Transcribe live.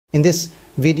In this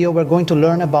video, we're going to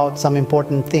learn about some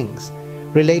important things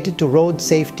related to road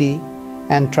safety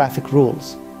and traffic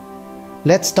rules.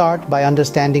 Let's start by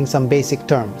understanding some basic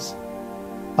terms.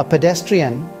 A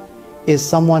pedestrian is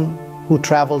someone who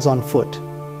travels on foot.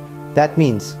 That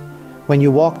means when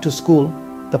you walk to school,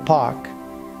 the park,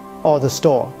 or the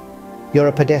store, you're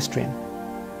a pedestrian.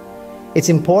 It's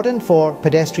important for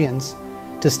pedestrians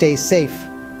to stay safe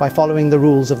by following the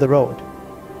rules of the road.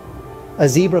 A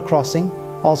zebra crossing,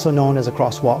 also known as a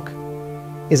crosswalk,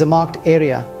 is a marked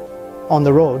area on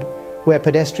the road where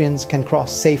pedestrians can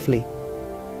cross safely.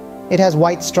 It has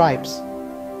white stripes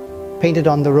painted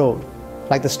on the road,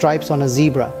 like the stripes on a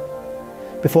zebra,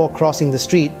 before crossing the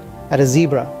street at a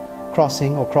zebra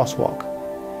crossing or crosswalk.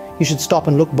 You should stop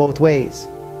and look both ways.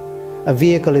 A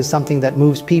vehicle is something that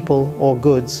moves people or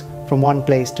goods from one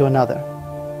place to another.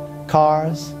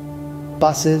 Cars,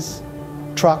 buses,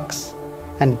 trucks,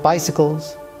 and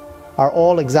bicycles are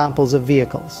all examples of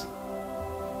vehicles.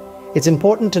 It's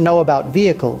important to know about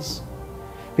vehicles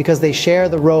because they share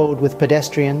the road with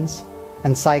pedestrians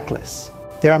and cyclists.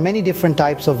 There are many different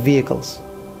types of vehicles.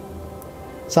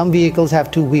 Some vehicles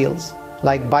have two wheels,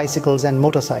 like bicycles and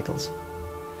motorcycles.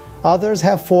 Others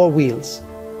have four wheels,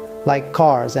 like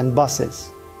cars and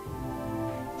buses.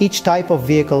 Each type of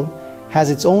vehicle has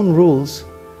its own rules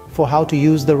for how to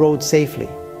use the road safely.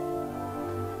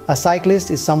 A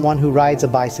cyclist is someone who rides a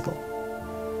bicycle.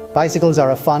 Bicycles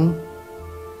are a fun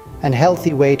and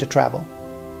healthy way to travel,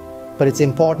 but it's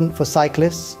important for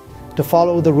cyclists to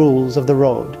follow the rules of the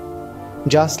road,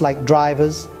 just like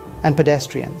drivers and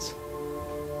pedestrians.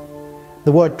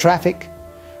 The word traffic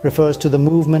refers to the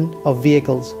movement of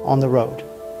vehicles on the road.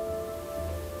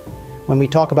 When we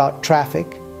talk about traffic,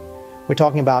 we're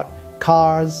talking about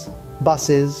cars,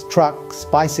 buses, trucks,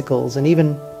 bicycles, and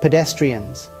even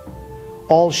pedestrians,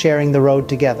 all sharing the road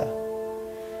together.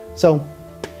 So,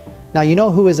 now you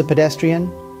know who is a pedestrian,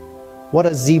 what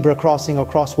a zebra crossing or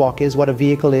crosswalk is, what a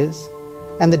vehicle is,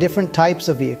 and the different types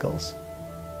of vehicles,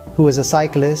 who is a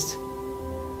cyclist,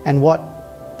 and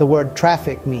what the word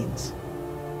traffic means.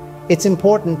 It's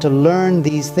important to learn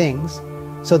these things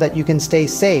so that you can stay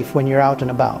safe when you're out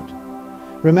and about.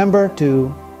 Remember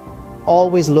to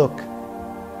always look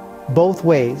both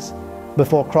ways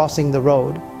before crossing the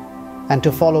road and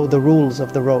to follow the rules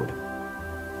of the road.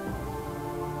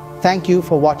 Thank you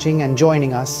for watching and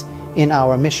joining us in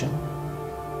our mission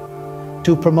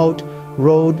to promote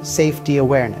road safety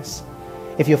awareness.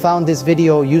 If you found this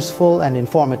video useful and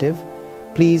informative,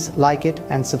 please like it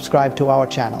and subscribe to our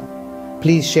channel.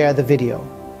 Please share the video.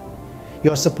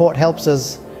 Your support helps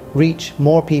us reach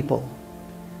more people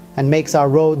and makes our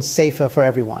roads safer for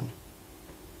everyone.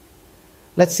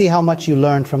 Let's see how much you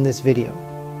learned from this video.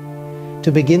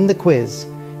 To begin the quiz,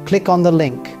 click on the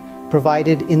link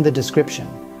provided in the description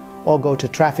or go to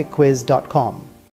trafficquiz.com.